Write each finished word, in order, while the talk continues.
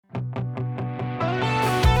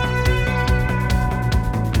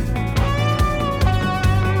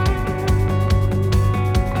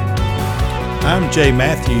I'm Jay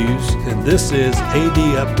Matthews, and this is AD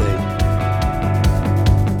Update.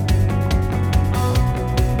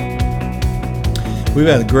 We've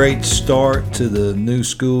had a great start to the new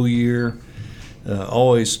school year.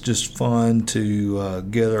 Always just fun to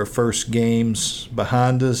get our first games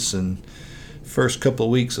behind us and first couple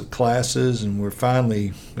of weeks of classes, and we're finally,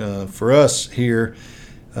 for us here,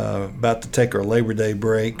 about to take our Labor Day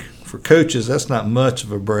break. For coaches, that's not much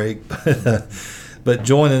of a break, but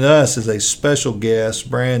joining us is a special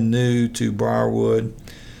guest, brand new to Briarwood,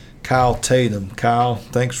 Kyle Tatum. Kyle,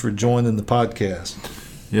 thanks for joining the podcast.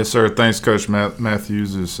 Yes, sir. Thanks, Coach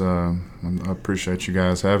Matthews. I appreciate you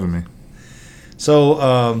guys having me.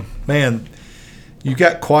 So, man, you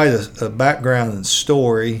got quite a background and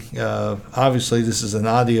story. Obviously, this is an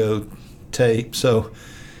audio tape, so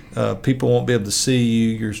people won't be able to see you.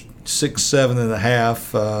 You're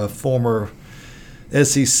 6'7.5", former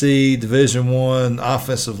SEC Division I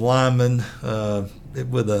offensive lineman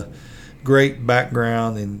with a great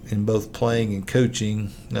background in both playing and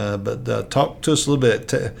coaching. But talk to us a little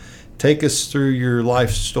bit. Take us through your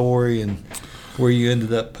life story and where you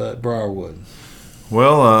ended up at Briarwood.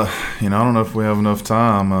 Well, I don't know if we have enough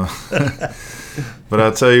time, but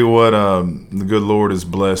I tell you what, the good Lord has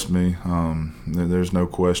blessed me. There's no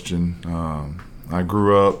question. I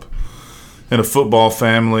grew up in a football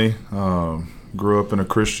family, grew up in a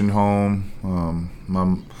Christian home.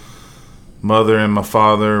 My mother and my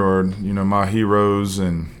father are, my heroes,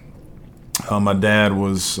 and my dad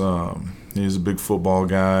was, he was a big football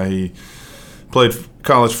guy. He played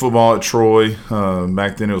college football at Troy.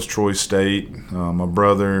 Back then it was Troy State. My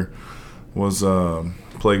brother was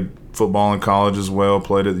played football in college as well,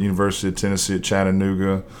 played at the University of Tennessee at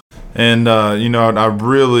Chattanooga. And, I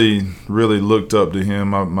really, really looked up to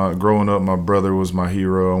him. Growing up, my brother was my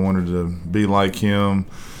hero. I wanted to be like him.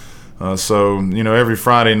 So, every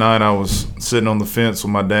Friday night I was sitting on the fence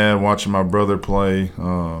with my dad watching my brother play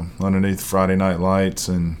underneath Friday night lights,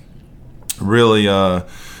 and really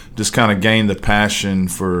just kind of gained the passion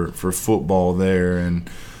for football there. And,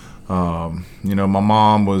 my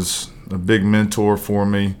mom was a big mentor for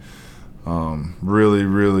me. Really,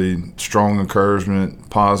 really strong encouragement,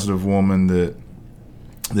 positive woman that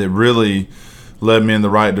really led me in the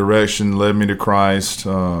right direction, led me to Christ.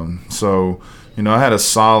 So, I had a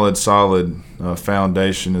solid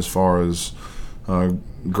foundation as far as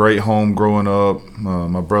great home growing up.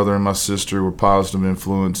 My brother and my sister were positive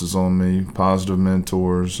influences on me, positive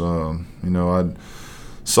mentors. I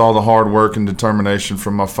saw the hard work and determination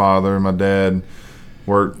from my father. My dad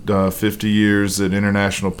worked 50 years at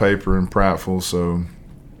International Paper in Prattville, so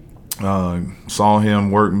saw him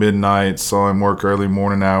work midnight, saw him work early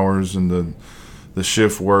morning hours, and the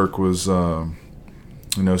shift work was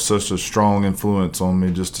such a strong influence on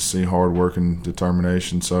me just to see hard work and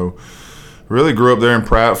determination. So really grew up there in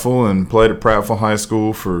Prattville and played at Prattville High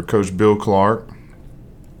School for Coach Bill Clark,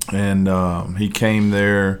 and he came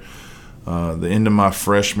there the end of my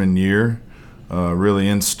freshman year, really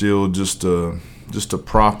instilled just a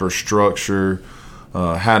proper structure,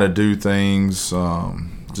 how to do things,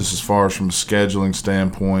 just as far as from a scheduling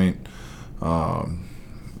standpoint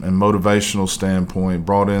and motivational standpoint.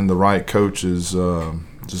 Brought in the right coaches,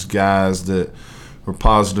 just guys that were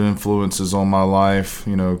positive influences on my life.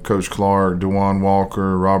 Coach Clark, DeJuan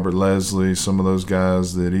Walker, Robert Leslie, some of those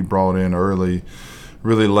guys that he brought in early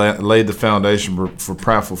really laid the foundation for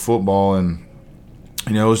Prattville football. And,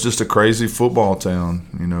 it was just a crazy football town.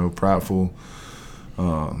 Prattville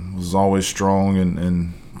was always strong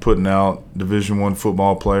and putting out Division I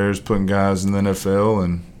football players, putting guys in the NFL,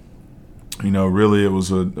 and really it was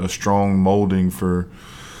a strong molding for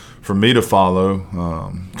me to follow.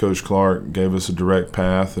 Coach Clark gave us a direct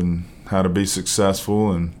path and how to be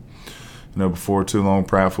successful, and before too long,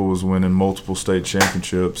 Prattville was winning multiple state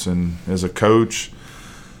championships. And as a coach,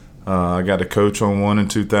 I got to coach on one in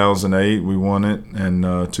 2008. We won it,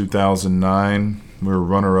 and 2009 we were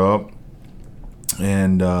runner-up.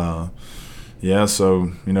 And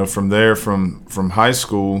so from there, from high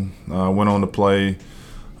school, I went on to play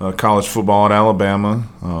college football at Alabama.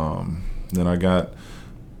 Then I got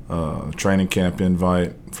a training camp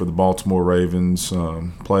invite for the Baltimore Ravens.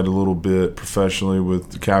 Played a little bit professionally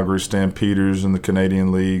with the Calgary Stampeders in the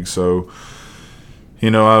Canadian League. So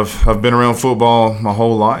I've been around football my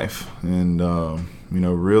whole life, and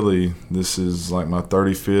really this is like my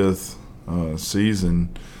 35th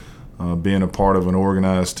season. Being a part of an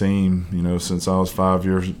organized team, since I was 5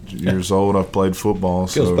 years old, I've played football.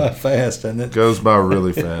 Goes by fast, doesn't it? Goes by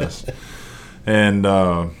really fast. And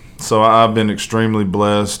so I've been extremely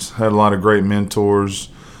blessed, had a lot of great mentors.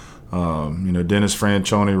 Dennis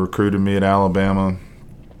Franchione recruited me at Alabama.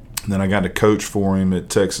 Then I got to coach for him at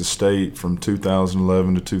Texas State from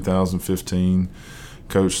 2011 to 2015.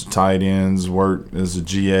 Coached the tight ends, worked as a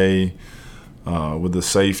GA with the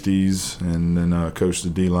safeties, and then coached the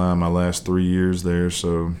D-line my last 3 years there.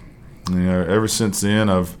 So, ever since then,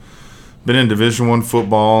 I've been in Division I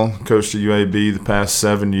football, coached at UAB the past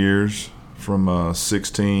 7 years, from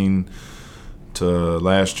 16 to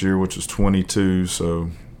last year, which was 22.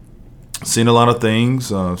 So, seen a lot of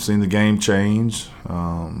things. Seen the game change.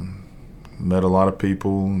 Met a lot of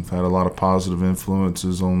people. I've had a lot of positive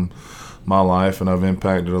influences on my life, and I've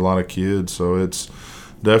impacted a lot of kids. So it's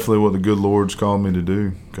definitely what the good Lord's called me to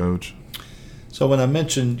do, Coach. So when I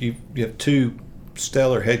mentioned you have two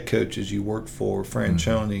stellar head coaches you worked for,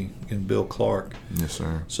 Franchione and Bill Clark. Yes,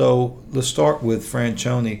 sir. So let's start with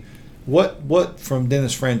Franchione. What from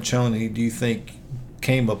Dennis Franchione do you think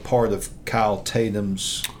came a part of Kyle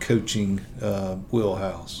Tatum's coaching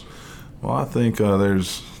wheelhouse? Well, I think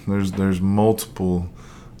there's multiple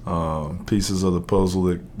pieces of the puzzle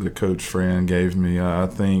that Coach Fran gave me. I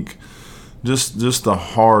think just the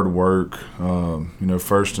hard work,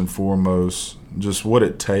 first and foremost, just what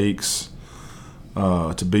it takes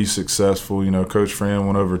to be successful. Coach Fran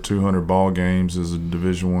went over 200 ball games as a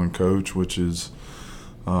Division I coach, which is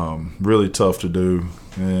really tough to do.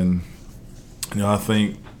 And I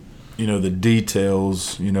think the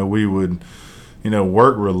details. We would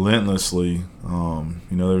work relentlessly.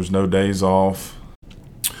 There's no days off.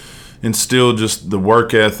 And still just the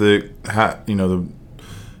work ethic, how to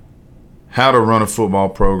run a football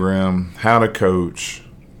program, how to coach,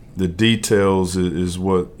 the details is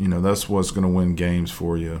what, that's what's going to win games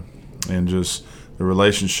for you. And just the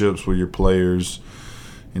relationships with your players.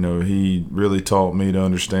 He really taught me to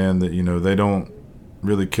understand that, they don't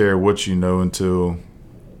really care what you know until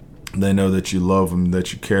they know that you love them,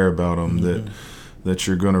 that you care about them, that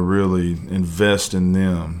you're going to really invest in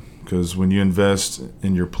them. Because when you invest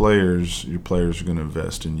in your players are going to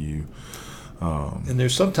invest in you. And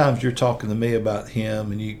there's sometimes you're talking to me about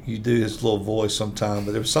him, and you do his little voice sometimes,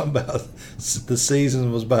 but there was something about the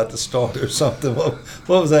season was about to start or something. What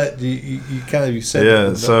was that? You said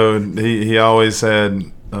yeah. That, so he always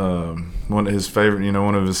had one of his favorite.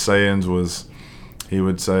 One of his sayings was he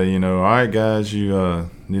would say, all right, guys, you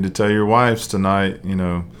need to tell your wives tonight,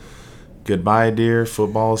 goodbye, dear,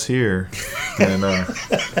 football's here. And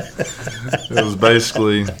it was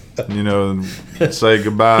basically, say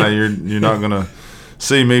goodbye. You're not going to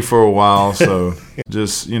see me for a while. So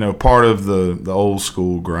just, part of the old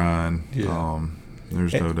school grind. Yeah.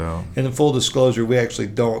 There's no doubt. And in full disclosure, we actually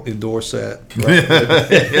don't endorse that.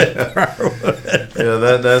 Yeah,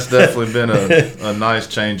 that's definitely been a nice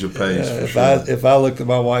change of pace. If I looked at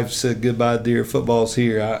my wife and said, goodbye, dear, football's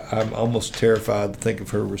here, I'm almost terrified to think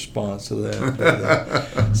of her response to that.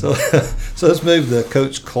 But, so let's move to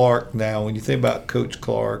Coach Clark now. When you think about Coach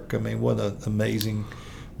Clark, I mean, what an amazing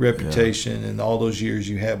reputation and all those years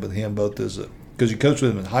you had with him, both because you coached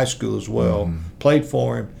with him in high school as well, played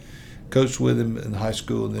for him, coached with him in high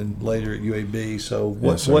school, and then later at UAB. So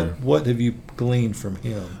what have you gleaned from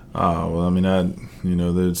him? Well, I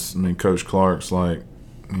mean, Coach Clark's like,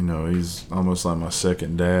 he's almost like my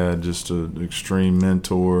second dad, just an extreme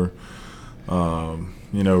mentor.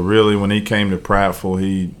 Really, when he came to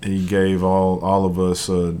Prattville, he gave all of us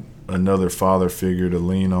another father figure to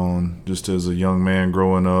lean on, just as a young man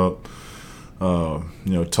growing up.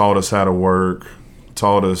 Taught us how to work,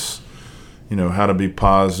 taught us how to be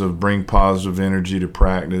positive, bring positive energy to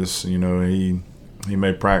practice. He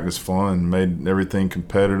made practice fun, made everything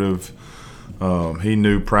competitive. He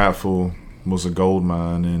knew Prattville was a gold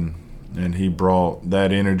mine, and he brought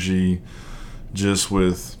that energy just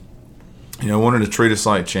with, wanted to treat us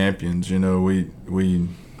like champions. We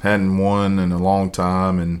hadn't won in a long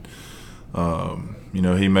time, and,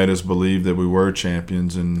 he made us believe that we were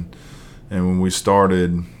champions. And when we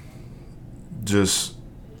started, just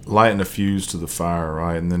lighting a fuse to the fire,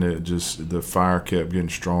 right? And then the fire kept getting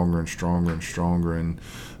stronger and stronger and stronger. And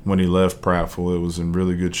when he left Prattville, it was in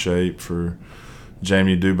really good shape for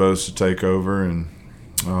Jamie Dubose to take over. And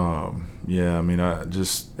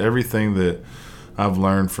everything that I've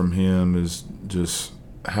learned from him is just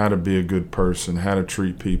how to be a good person, how to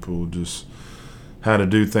treat people, just how to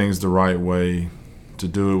do things the right way, to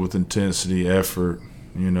do it with intensity, effort,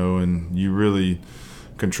 and you really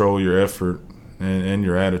control your effort and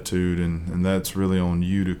your attitude, and that's really on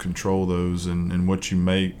you to control those, and what you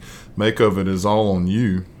make of it is all on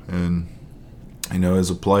you. And as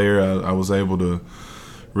a player, I was able to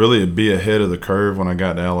really be ahead of the curve when I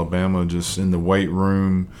got to Alabama, just in the weight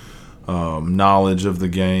room, knowledge of the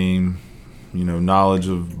game, knowledge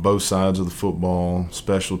of both sides of the football,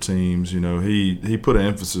 special teams. He put an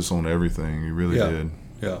emphasis on everything. He really did.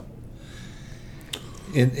 Yeah.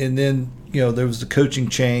 And then, there was the coaching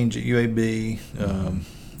change at UAB.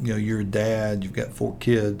 You're a dad. You've got 4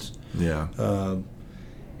 kids. Yeah.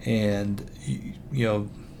 And,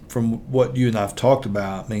 from what you and I have talked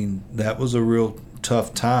about, I mean, that was a real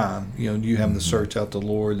tough time, you having to search out the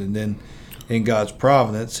Lord. And then in God's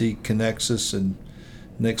providence, He connects us, and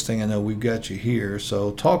next thing I know, we've got you here.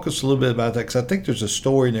 So talk us a little bit about that, because I think there's a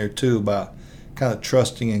story in there, too, about kind of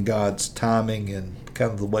trusting in God's timing and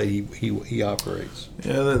kind of the way he operates.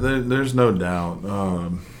 Yeah, there's no doubt.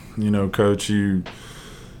 Coach, you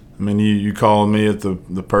called me at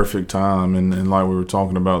the perfect time, and like we were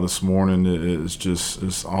talking about this morning,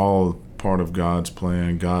 it's all part of God's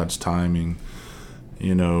plan, God's timing,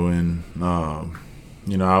 and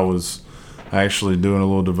I was actually doing a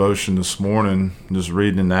little devotion this morning, just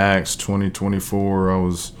reading in Acts 20:24. I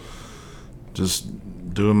was just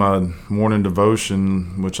doing my morning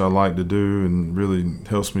devotion, which I like to do, and really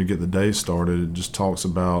helps me get the day started. It just talks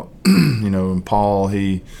about, and Paul,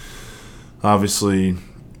 he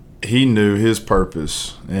knew his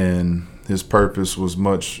purpose, and his purpose was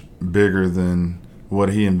much bigger than what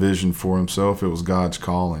he envisioned for himself. It was God's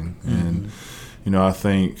calling. Mm-hmm. And, I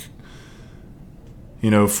think,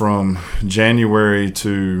 from January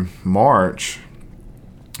to March,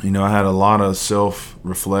 I had a lot of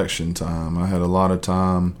self-reflection time. I had a lot of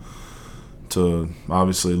time to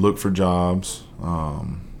obviously look for jobs,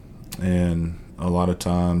 and a lot of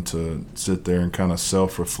time to sit there and kind of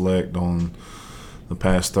self-reflect on the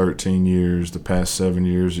past 13 years, the past 7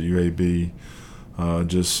 years at UAB.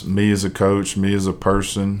 Just me as a coach, me as a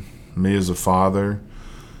person, me as a father,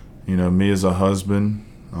 me as a husband.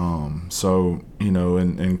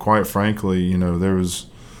 And quite frankly, there was,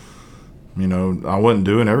 I wasn't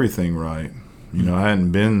doing everything right. I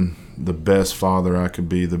hadn't been the best father I could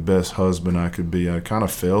be, the best husband I could be. I kind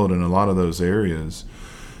of failed in a lot of those areas.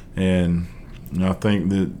 And I think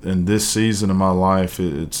that in this season of my life,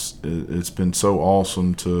 it's been so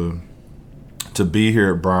awesome to be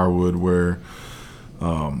here at Briarwood, where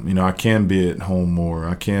I can be at home more.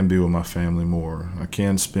 I can be with my family more. I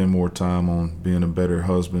can spend more time on being a better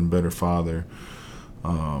husband, better father.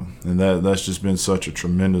 And that's just been such a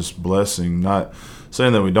tremendous blessing. Not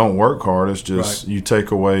saying that we don't work hard. It's just right. You take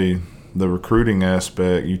away the recruiting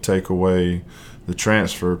aspect, you take away the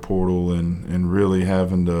transfer portal, and really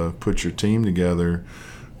having to put your team together,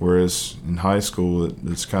 whereas in high school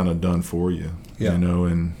it's kind of done for you. Yeah.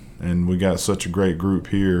 And we got such a great group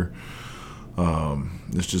here.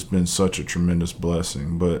 It's just been such a tremendous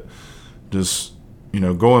blessing. But just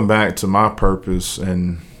going back to my purpose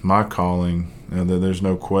and my calling, there's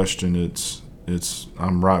no question it's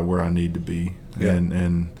I'm right where I need to be. Yeah.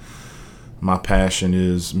 And my passion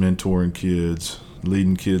is mentoring kids,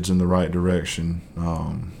 leading kids in the right direction,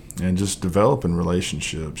 and just developing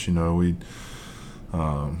relationships. We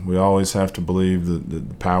always have to believe that the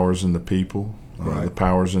power's in the people, right. The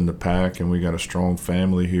power's in the pack, and we got a strong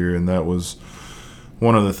family here. And that was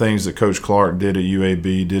one of the things that Coach Clark did at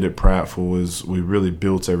UAB, did at Prattville, is we really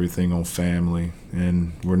built everything on family.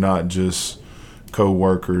 And we're not just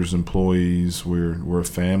co-workers, employees, we're a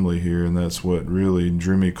family here, and that's what really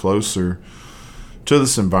drew me closer to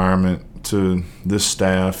this environment, to this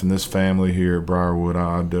staff and this family here at Briarwood.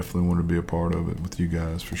 I definitely want to be a part of it with you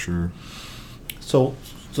guys for sure. So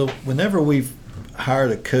whenever we've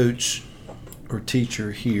hired a coach or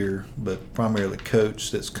teacher here, but primarily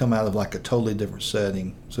coach, that's come out of like a totally different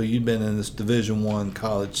setting. So you've been in this Division I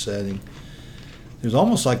college setting. There's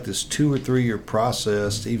almost like this 2 or 3 year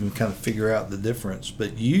process to even kind of figure out the difference.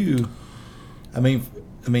 But you'd only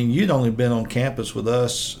been on campus with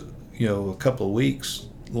us, a couple of weeks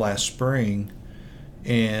last spring,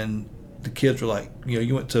 and the kids were like,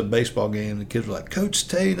 you went to a baseball game, the kids were like, Coach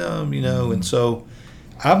Tatum, mm-hmm. And so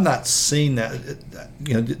I've not seen that.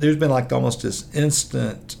 There's been like almost this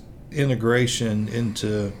instant integration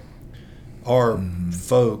into our mm-hmm.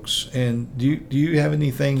 folks. And do you have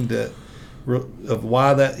anything of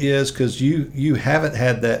why that is? Because you haven't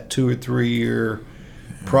had that 2 or 3 year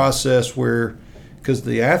process where, because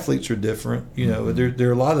the athletes are different, mm-hmm. there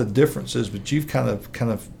are a lot of differences, but you've kind of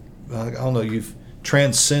I don't know, you've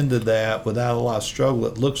transcended that without a lot of struggle,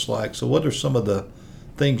 it looks like. So what are some of the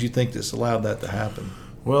things you think that's allowed that to happen?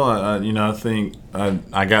 Well, I think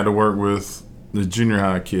I got to work with the junior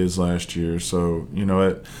high kids last year, so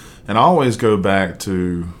and I always go back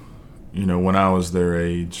to when I was their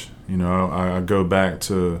age. I go back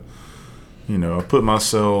to I put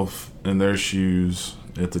myself in their shoes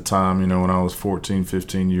at the time, when I was 14,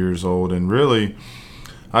 15 years old, and really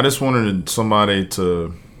I just wanted somebody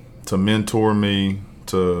to mentor me,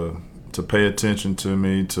 to pay attention to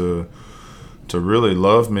me, to really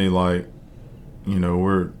love me like,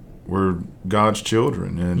 we're God's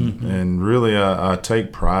children, and really I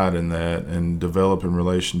take pride in that and developing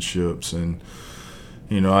relationships. And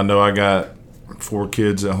I know I got 4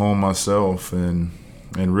 kids at home myself, and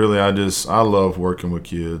really I love working with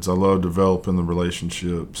kids. I love developing the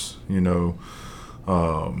relationships. I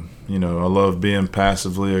love being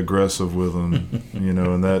passively aggressive with them.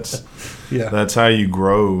 And that's how you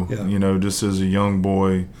grow. Yeah. Just as a young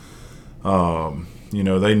boy.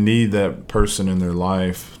 They need that person in their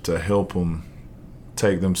life to help them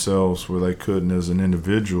take themselves where they couldn't as an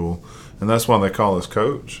individual, and that's why they call us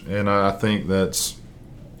coach. And I think that's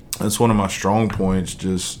one of my strong points.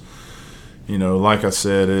 Just like I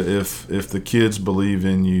said, if the kids believe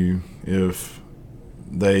in you, if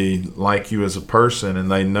they like you as a person, and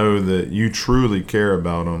they know that you truly care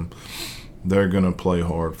about them, they're gonna play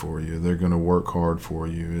hard for you. They're gonna work hard for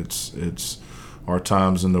you. It's our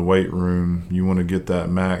times in the weight room, you want to get that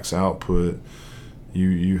max output,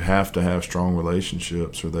 you have to have strong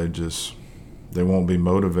relationships, or they won't be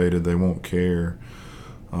motivated, they won't care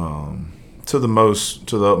to the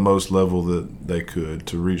utmost level that they could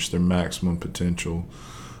to reach their maximum potential.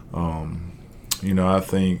 I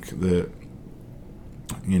think that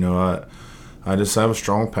I just have a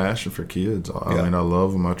strong passion for kids. I mean, I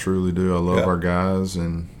love them, I truly do. I love our guys,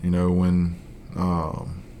 and when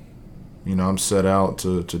I'm set out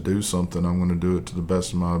to do something, I'm going to do it to the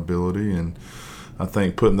best of my ability. And I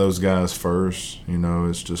think putting those guys first,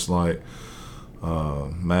 it's just like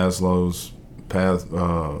Maslow's path,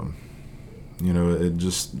 it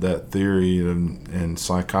just that theory and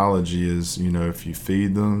psychology is, if you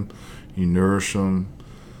feed them, you nourish them,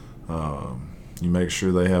 you make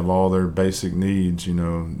sure they have all their basic needs,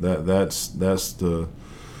 that's the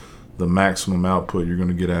maximum output you're going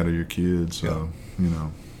to get out of your kids. So,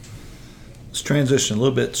 Let's transition a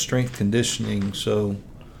little bit to strength conditioning. So,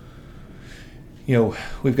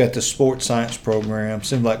 we've got the sports science program.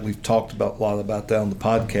 Seems like we've talked a lot about that on the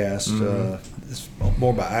podcast. Mm-hmm. It's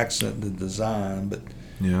more by accident than design, but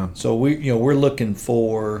So we're looking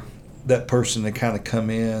for that person to kind of come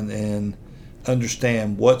in and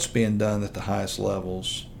understand what's being done at the highest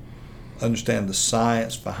levels, understand the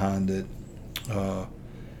science behind it,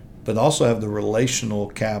 but also have the relational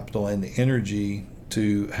capital and the energy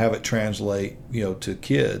to have it translate, to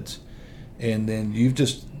kids. And then you've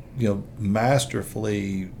just,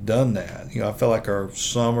 masterfully done that. I feel like our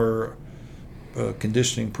summer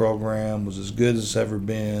conditioning program was as good as it's ever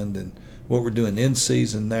been, and what we're doing in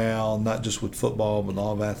season now, not just with football, but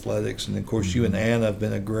all of athletics. And of course, you and Anna have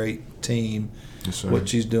been a great team. Yes, sir. What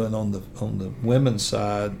she's doing on the women's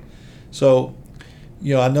side. So,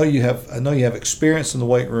 I know you have experience in the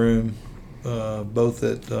weight room, both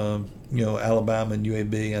at Alabama and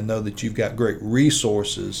UAB. I know that you've got great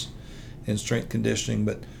resources in strength conditioning,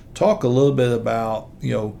 but talk a little bit about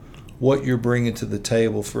what you're bringing to the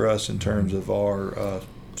table for us in terms of our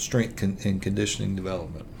strength and conditioning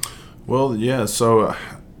development. Well, yeah. So,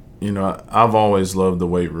 I've always loved the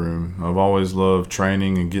weight room. I've always loved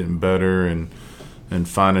training and getting better and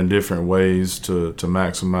finding different ways to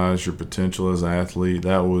maximize your potential as an athlete.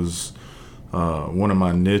 That was one of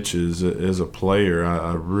my niches as a player.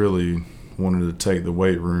 I really wanted to take the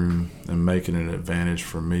weight room and make it an advantage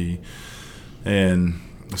for me. And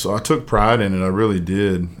so I took pride in it. I really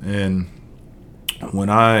did. And when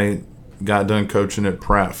I got done coaching at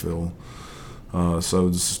Prattville, so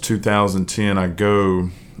this is 2010,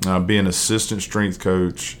 I'll be an assistant strength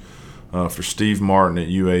coach for Steve Martin at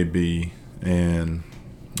UAB. And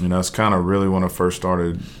that's kind of really when I first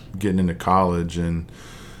started getting into college. And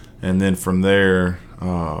then from there,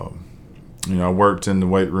 I worked in the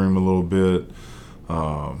weight room a little bit,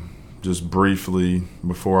 just briefly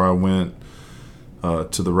before I went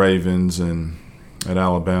to the Ravens and at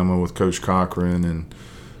Alabama with Coach Cochran.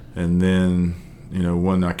 And then,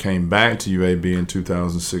 when I came back to UAB in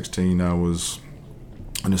 2016, I was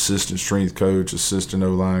an assistant strength coach, assistant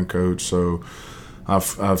O-line coach. So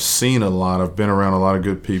I've seen a lot. I've been around a lot of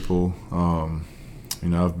good people.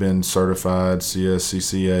 I've been certified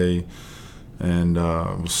CSCCA and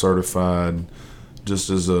was certified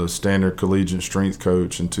just as a standard collegiate strength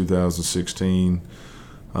coach in 2016.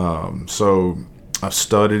 So I've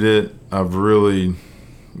studied it. I've really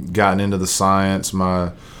gotten into the science.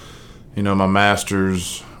 My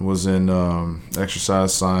master's was in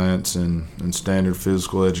exercise science and standard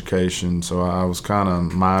physical education. So I was kind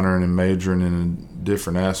of minoring and majoring in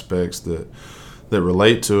different aspects that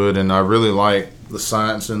relate to it. And I really like the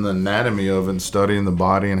science and the anatomy of it, and studying the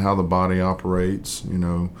body and how the body operates.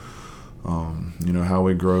 How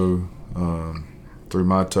we grow through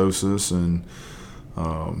mitosis and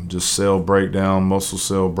just cell breakdown, muscle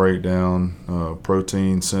cell breakdown,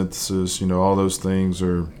 protein synthesis. All those things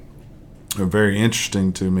are very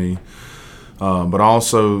interesting to me. But I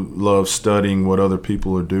also love studying what other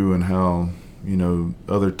people are doing, how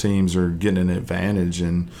other teams are getting an advantage.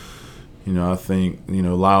 And I think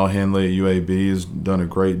Lyle Henley at UAB has done a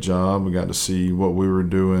great job. We got to see what we were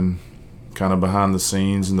doing kind of behind the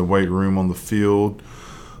scenes in the weight room on the field.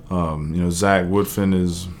 Zach Woodfin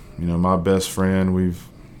is my best friend. We've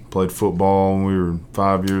played football when we were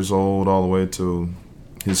 5 years old all the way to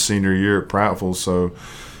his senior year at Prattville. So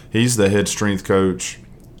he's the head strength coach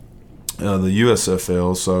of the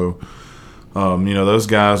USFL. So those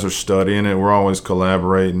guys are studying it. We're always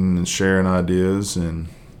collaborating and sharing ideas. And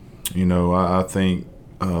I think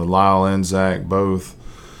Lyle and Zach both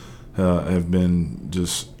have been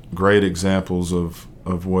just great examples of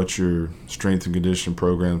what your strength and conditioning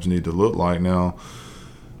programs need to look like. Now,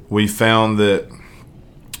 we found that,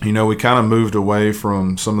 we kind of moved away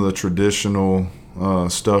from some of the traditional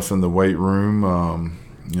stuff in the weight room.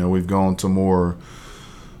 We've gone to more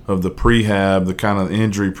of the prehab, the kind of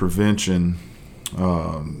injury prevention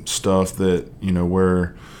stuff that,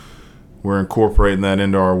 where we're incorporating that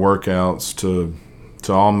into our workouts to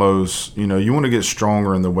almost, you want to get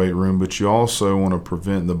stronger in the weight room, but you also want to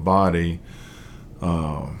prevent the body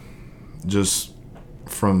just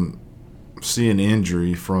from seeing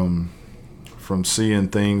injury, from seeing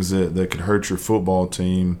things that could hurt your football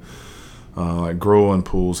team, like growing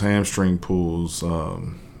pulls, hamstring pulls,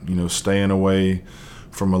 staying away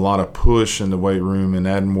from a lot of push in the weight room and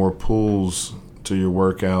adding more pulls to your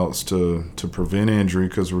workouts to prevent injury,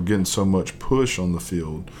 because we're getting so much push on the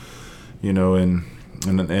field, and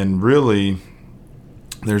really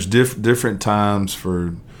there's different times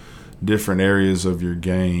for different areas of your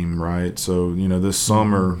game, right? So, this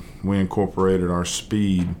summer we incorporated our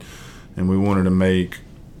speed, and we wanted to make,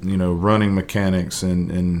 running mechanics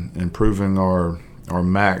and improving our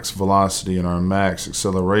max velocity and our max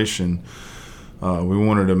acceleration. We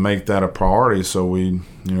wanted to make that a priority, so we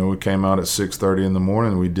came out at 6:30 in the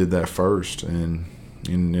morning, and we did that first, and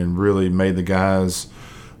really made the guys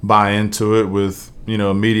buy into it with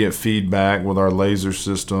immediate feedback with our laser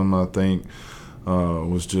system. I think it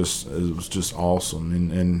was just awesome,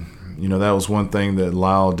 and that was one thing that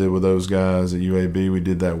Lyle did with those guys at UAB. We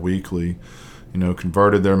did that weekly,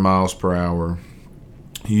 converted their miles per hour.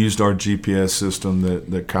 He used our GPS system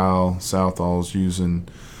that Kyle Southall's using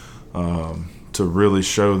to really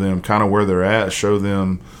show them kind of where they're at, show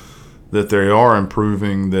them that they are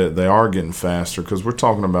improving, that they are getting faster, because we're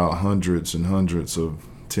talking about hundreds and hundreds of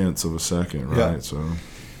tenths of a second, right? Yeah. So,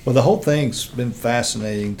 well, the whole thing's been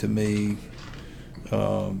fascinating to me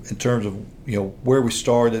in terms of where we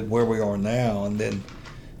started, where we are now, and then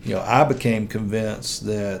I became convinced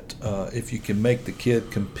that if you can make the kid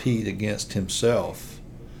compete against himself,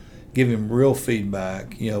 give him real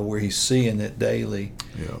feedback, where he's seeing it daily.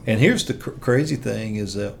 Yeah. And here's the crazy thing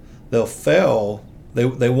is that they'll fail.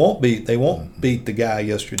 They won't beat the guy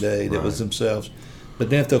yesterday that was themselves. But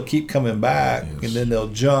then if they'll keep coming back, and then they'll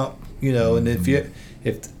jump, and if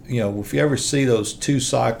you ever see those 2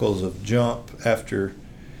 cycles of jump after,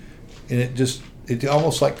 and it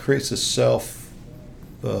almost like creates a self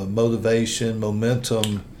motivation,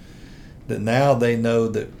 momentum, that now they know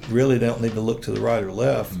that really they don't need to look to the right or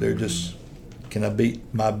left. They're just, can I beat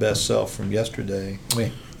my best self from yesterday? I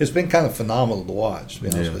mean, it's been kind of phenomenal to watch, to be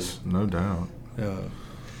honest with you. No doubt.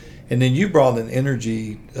 And then you brought in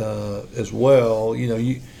energy as well.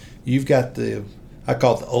 You've got I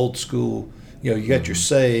call it the old school. You got your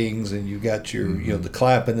sayings, and you got your the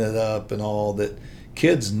clapping it up and all that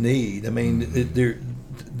kids need. I mean,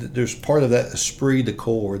 there's part of that esprit de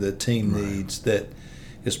corps that team needs, that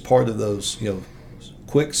is part of those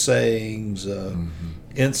quick sayings,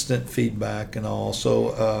 instant feedback, and all.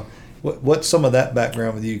 So, what's some of that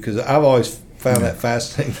background with you? Because I've always found that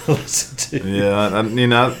fascinating to listen to.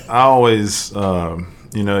 Yeah, I always,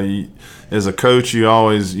 as a coach,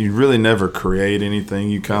 you really never create anything.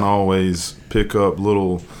 You kind of always pick up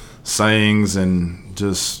little sayings and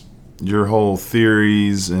just your whole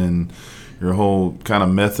theories and your whole kind of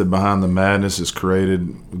method behind the madness is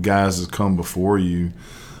created. Guys that come before you.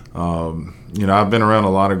 I've been around a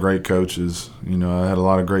lot of great coaches. I had a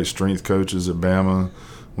lot of great strength coaches at Bama.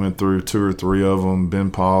 Went through 2 or 3 of them. Ben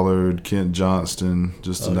Pollard, Kent Johnston,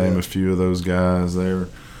 just to name a few of those guys. They were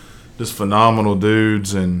just phenomenal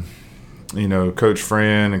dudes. And, Coach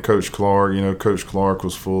Fran and Coach Clark. Coach Clark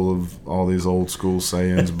was full of all these old school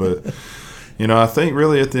sayings. But, I think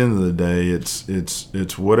really at the end of the day,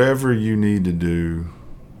 it's whatever you need to do,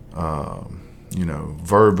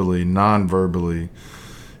 verbally, non-verbally,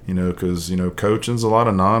 because, coaching's a lot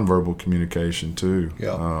of non-verbal communication too.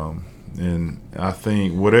 Yeah. And I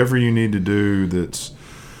think whatever you need to do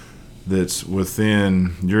that's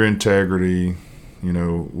within your integrity,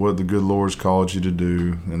 what the good Lord's called you to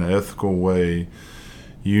do in an ethical way,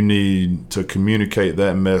 you need to communicate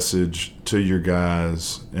that message to your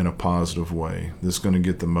guys in a positive way that's going to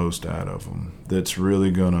get the most out of them, that's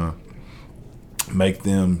really going to make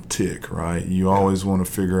them tick, right? You always want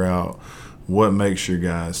to figure out what makes your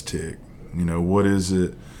guys tick. What is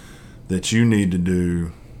it that you need to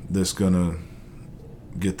do that's going to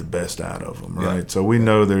get the best out of them, right? Yeah. So we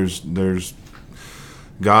know there's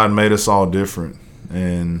God made us all different,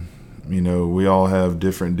 and we all have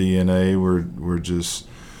different DNA.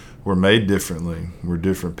 We're made differently. We're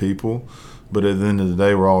different people, but at the end of the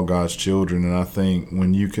day, we're all God's children. And I think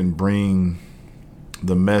when you can bring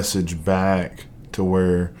the message back to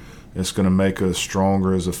where it's going to make us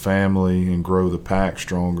stronger as a family and grow the pack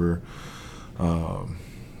stronger.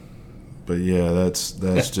 But yeah,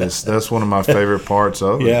 that's one of my favorite parts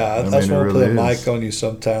of it. Yeah, I just want to put a really mic on you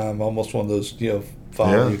sometime. Almost one of those,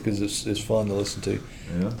 follow you because it's fun to listen to.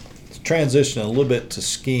 Yeah. Transition a little bit to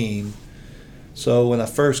scheme. So when I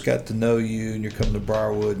first got to know you and you're coming to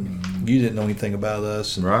Briarwood, and you didn't know anything about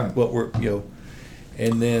us, and right? What we're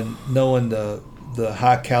and then knowing the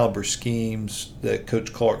high caliber schemes that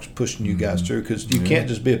Coach Clark's pushing you guys through, because you can't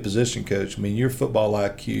just be a position coach. I mean, your football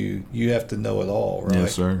IQ, you have to know it all, right?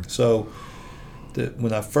 Yes, sir. So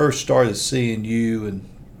when I first started seeing you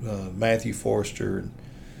and Matthew Forrester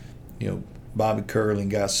and Bobby Curley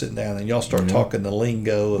and guys sitting down, and y'all start talking the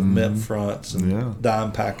lingo of mint fronts and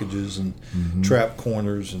dime packages and trap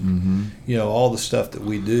corners and all the stuff that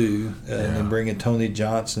we do, and then bringing Tony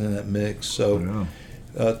Johnson in that mix. So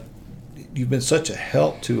you've been such a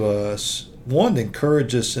help to us. One, to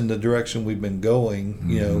encourage us in the direction we've been going,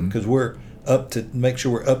 because we're make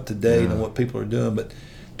sure we're up to date on what people are doing. But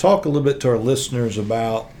talk a little bit to our listeners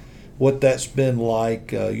about what that's been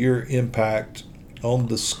like, your impact on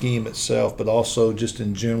the scheme itself, but also just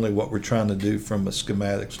in generally what we're trying to do from a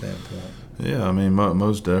schematic standpoint. Yeah, I mean,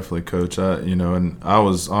 most definitely, Coach. And I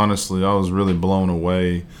was really blown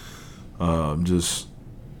away, just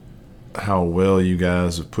how well you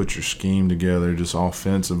guys have put your scheme together, just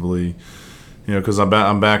offensively. Because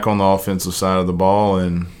I'm back on the offensive side of the ball,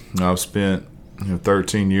 and I've spent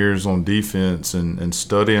 13 years on defense and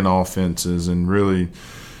studying offenses, and really,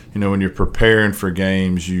 when you're preparing for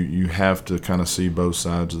games, you have to kind of see both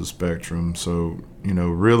sides of the spectrum. So,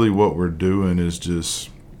 really what we're doing is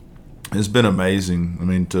it's been amazing. I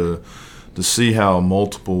mean, to see how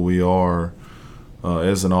multiple we are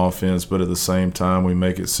as an offense, but at the same time we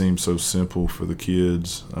make it seem so simple for the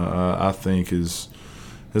kids, I think has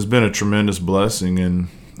been a tremendous blessing. And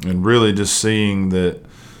really just seeing that,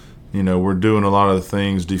 we're doing a lot of the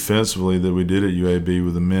things defensively that we did at UAB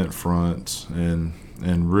with the mint fronts,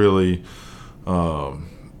 and really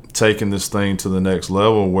taking this thing to the next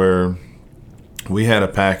level, where we had a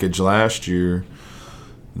package last year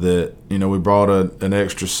that, we brought an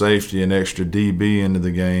extra safety, an extra DB into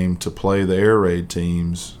the game to play the air raid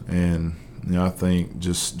teams. And, I think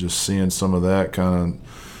just seeing some of that kind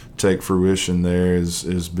of take fruition there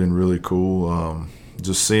has been really cool.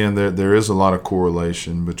 Just seeing that there is a lot of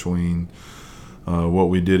correlation between what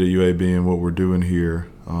we did at UAB and what we're doing here.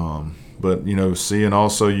 But, seeing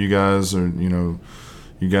also you guys are on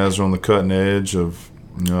the cutting edge of,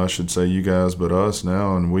 I should say you guys, but us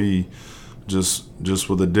now, and we just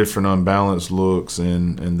with the different unbalanced looks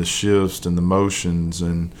and the shifts and the motions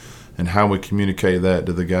and how we communicate that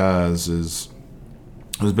to the guys has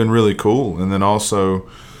been really cool. And then also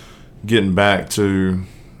getting back to,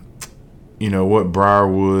 what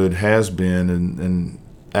Briarwood has been, and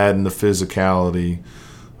adding the physicality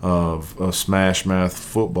of smash mouth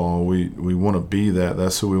football. We want to be that.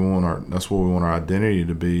 That's what we want our identity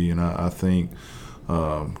to be. And I think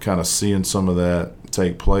kind of seeing some of that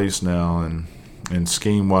take place now, and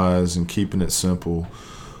scheme wise, and keeping it simple.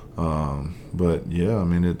 But yeah, I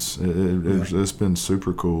mean, it's been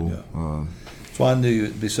super cool. Yeah. So I knew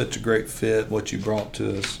it'd be such a great fit what you brought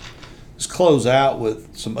to us. Let's close out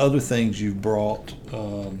with some other things you've brought.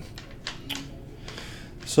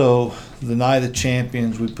 So the Night of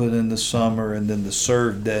Champions we put in the summer, and then the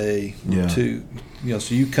Serve Day. Yeah. So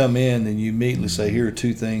you come in and you immediately say, here are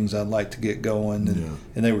two things I'd like to get going.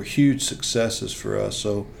 And they were huge successes for us.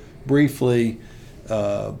 So briefly,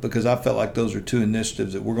 because I felt like those are two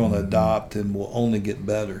initiatives that we're going to adopt and will only get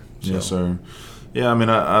better. So. Yes, sir. Yeah, I mean,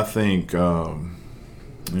 I think,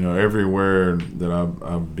 everywhere that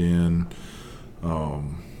I've been,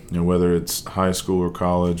 whether it's high school or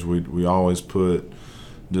college, we always put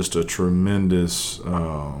just a tremendous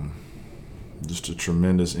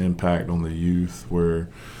impact on the youth, where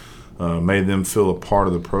made them feel a part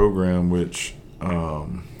of the program, which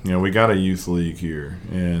we got a youth league here,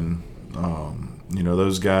 and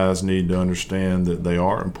those guys need to understand that they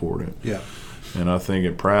are important. Yeah. And I think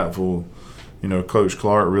at Prattville, Coach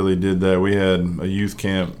Clark really did that. We had a youth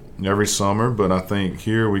camp every summer, but I think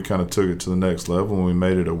here we kind of took it to the next level and we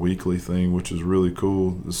made it a weekly thing, which is really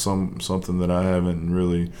cool. It's something that I haven't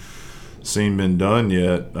really seen been done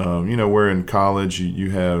yet. Where in college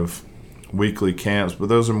you have weekly camps, but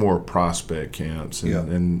those are more prospect camps.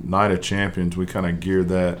 And Night of Champions, we kind of geared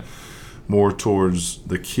that more towards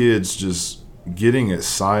the kids just getting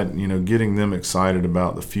excited, getting them excited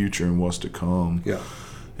about the future and what's to come. Yeah.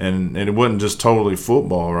 And it wasn't just totally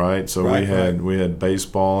football, right? So we had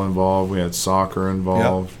baseball involved, we had soccer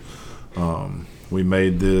involved. Yep. We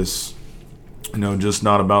made this, just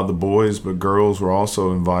not about the boys, but girls were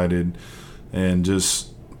also invited, and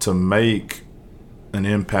just to make an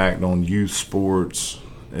impact on youth sports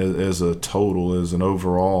as a total, as an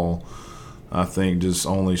overall, I think just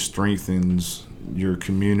only strengthens your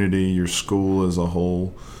community, your school as a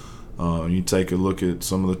whole. You take a look at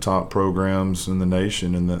some of the top programs in the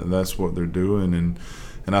nation, and that's what they're doing.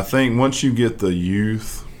 And I think once you get the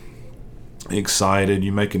youth excited,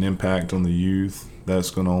 you make an impact on the youth, that's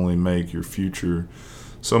going to only make your future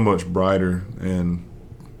so much brighter. And,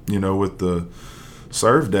 with the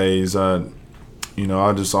serve days, I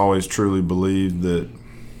just always truly believe that,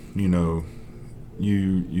 you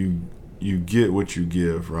get what you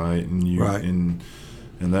give, right? And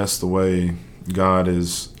and that's the way God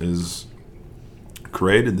is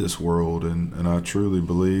created this world, and I truly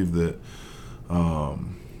believe that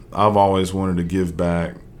I've always wanted to give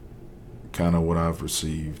back kind of what I've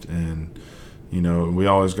received. And we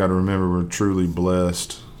always got to remember we're truly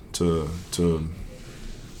blessed to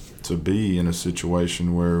be in a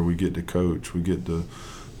situation where we get to coach, we get to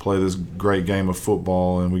play this great game of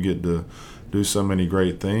football, and we get to do so many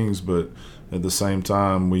great things, but at the same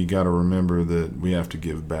time, we got to remember that we have to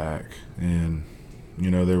give back. And,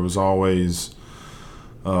 there was always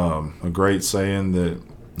a great saying that,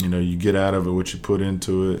 you get out of it what you put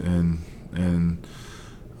into it. And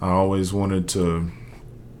I always wanted to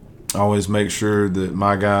make sure that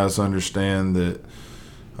my guys understand that,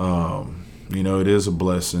 it is a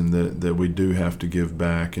blessing that we do have to give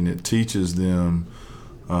back. And it teaches them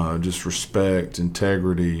just respect,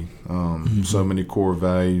 integrity, so many core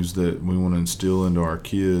values that we want to instill into our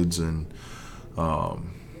kids. And,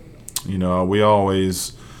 we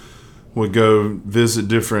always would go visit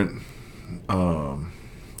different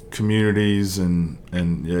communities, and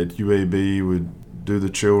at UAB would do the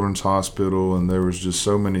Children's Hospital, and there was just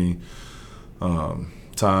so many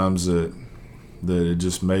times that it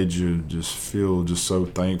just made you just feel just so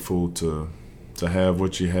thankful to have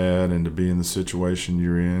what you had and to be in the situation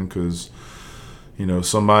you're in, because there's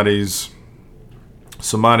somebody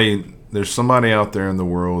out there in the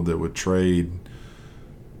world that would trade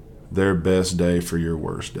their best day for your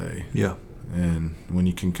worst day. Yeah. And when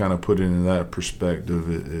you can kind of put it in that perspective,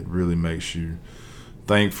 it really makes you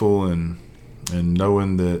thankful, and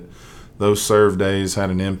knowing that those serve days had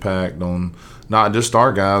an impact on not just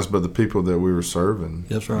our guys, but the people that we were serving.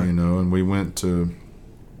 That's right. And we went to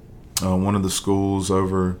one of the schools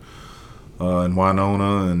over in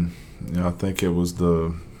Winona, and I think it was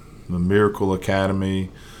the Miracle Academy,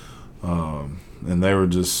 and they were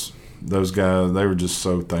just, those guys, they were just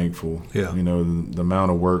so thankful. Yeah. The amount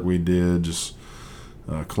of work we did, just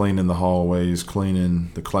cleaning the hallways,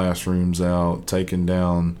 cleaning the classrooms out, taking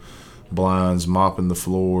down blinds, mopping the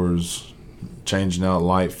floors, changing out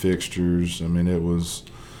light fixtures. I mean, it was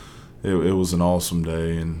an awesome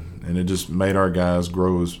day, and it just made our guys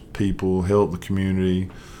grow as people, help the community.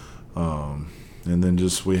 And then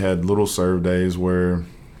we had little serve days where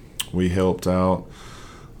we helped out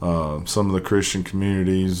some of the Christian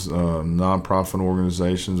communities, nonprofit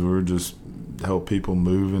organizations. We were just help people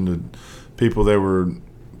move into people that were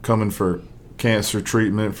coming for cancer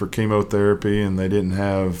treatment, for chemotherapy, and they didn't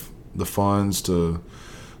have the funds to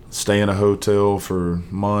stay in a hotel for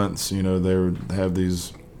months. They would have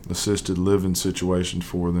these assisted living situations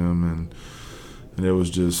for them, and it was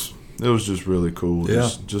just really cool. Yeah.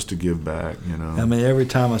 just to give back. I mean, every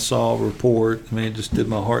time I saw a report, it just did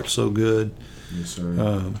my heart so good. Yes,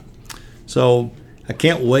 sir. So I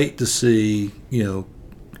can't wait to see,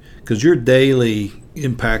 because you're daily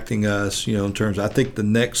impacting us, in terms of, I think the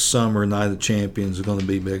next summer Night of Champions is going to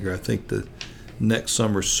be bigger. I think the next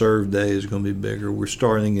summer's serve day is going to be bigger. We're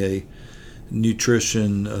starting a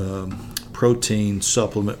nutrition protein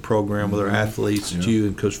supplement program with our athletes that you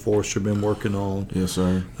and Coach Forrester have been working on. Yes,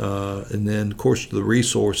 sir. And then, of course, the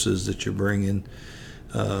resources that you're bringing.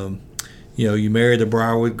 You married a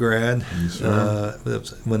Briarwood grad. Yes, sir.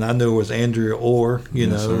 When I knew it was Andrea Orr,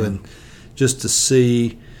 sir. and just to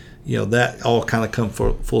see, that all kind of come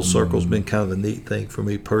full circle has been kind of a neat thing for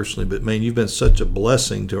me personally. But, man, you've been such a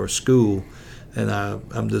blessing to our school, and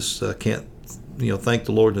I'm just can't, thank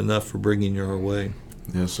the Lord enough for bringing you our way.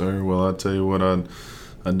 Yes, sir. Well, I tell you what, I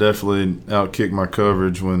definitely outkicked my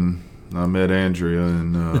coverage when I met Andrea,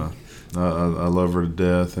 and I love her to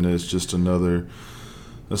death, and it's just another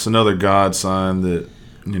God sign that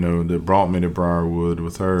that brought me to Briarwood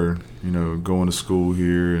with her. Going to school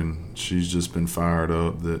here, and she's just been fired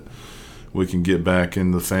up that we can get back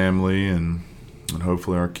in the family, and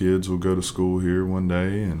hopefully our kids will go to school here one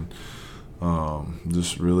day, and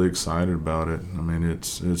just really excited about it. I mean,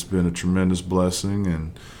 it's been a tremendous blessing,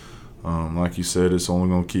 and like you said, it's only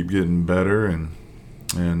going to keep getting better, and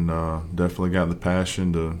definitely got the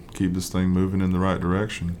passion to keep this thing moving in the right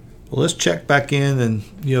direction. Well, let's check back in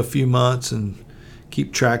a few months and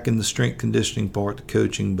keep tracking the strength conditioning part, the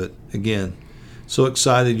coaching. But again, so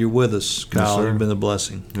excited you're with us, Kyle. Yes, You've been a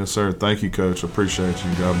blessing. Yes, sir. Thank you, Coach. I appreciate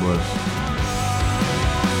you. God bless.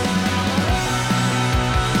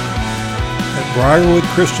 Briarwood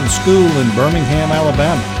Christian School in Birmingham,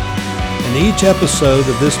 Alabama. And each episode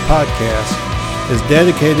of this podcast is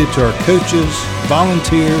dedicated to our coaches,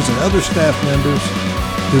 volunteers, and other staff members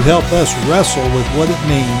who help us wrestle with what it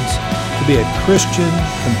means to be a Christian,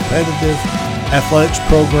 competitive athletics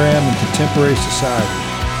program in contemporary society.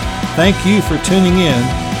 Thank you for tuning in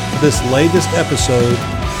to this latest episode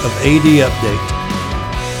of AD Update.